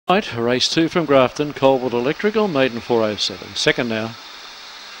Right, race 2 from Grafton, Colwood Electrical, maiden 407. Second now.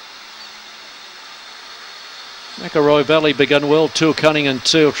 McElroy Valley begun well, Two Cunning and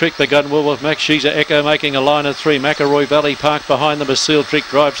Seal Trick begun well with Max She's Echo making a line of 3. McElroy Valley parked behind them as Seal Trick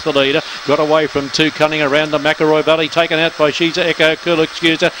drives the leader. Got away from Two Cunning around the McElroy Valley, taken out by She's Echo, Cool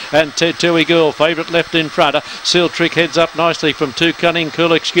Excuser and Tui Girl. Favourite left in front. Seal Trick heads up nicely from Two Cunning, Cool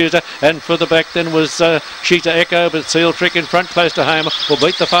Excuser, and further back then was She's Echo, but Seal Trick in front close to home will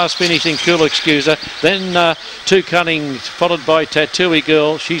beat the fast finishing Cool Excuser. Then Two Cunning followed by Tattooey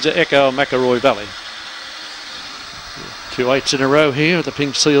Girl, She's Echo and McElroy Valley. 2 8s in a row here, the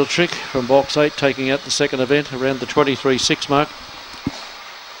Pink Seal Trick from box 8 taking out the second event around the 23.6 mark.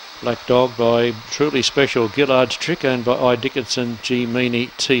 Black Dog by Truly Special, Gillard's Trick, owned by I. Dickinson, G. Meany,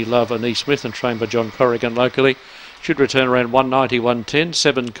 T. Love and E. Smith, and trained by John Corrigan locally. Should return around 190, 110.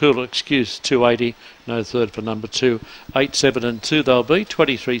 7 Cool Excuse, 280. No third for number 2. 8, 7 and 2 they'll be.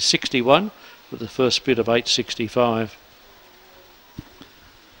 23.61 with the first bid of 8.65.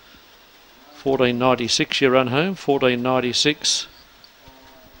 14.96 you run home, 14.96.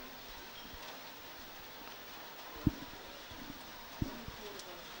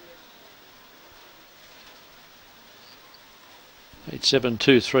 Eight, 7,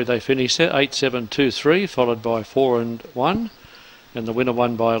 2, 3 they finish there. 8, 7, 2, 3 followed by 4 and 1. And the winner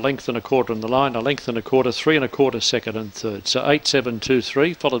won by a length and a quarter on the line, a length and a quarter, 3 and a quarter second and third. So 8, 7, 2,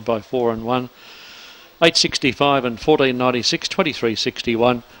 3 followed by 4 and 1. 8.65 and 14.96,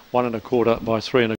 23.61, 1 and a quarter by 3 and a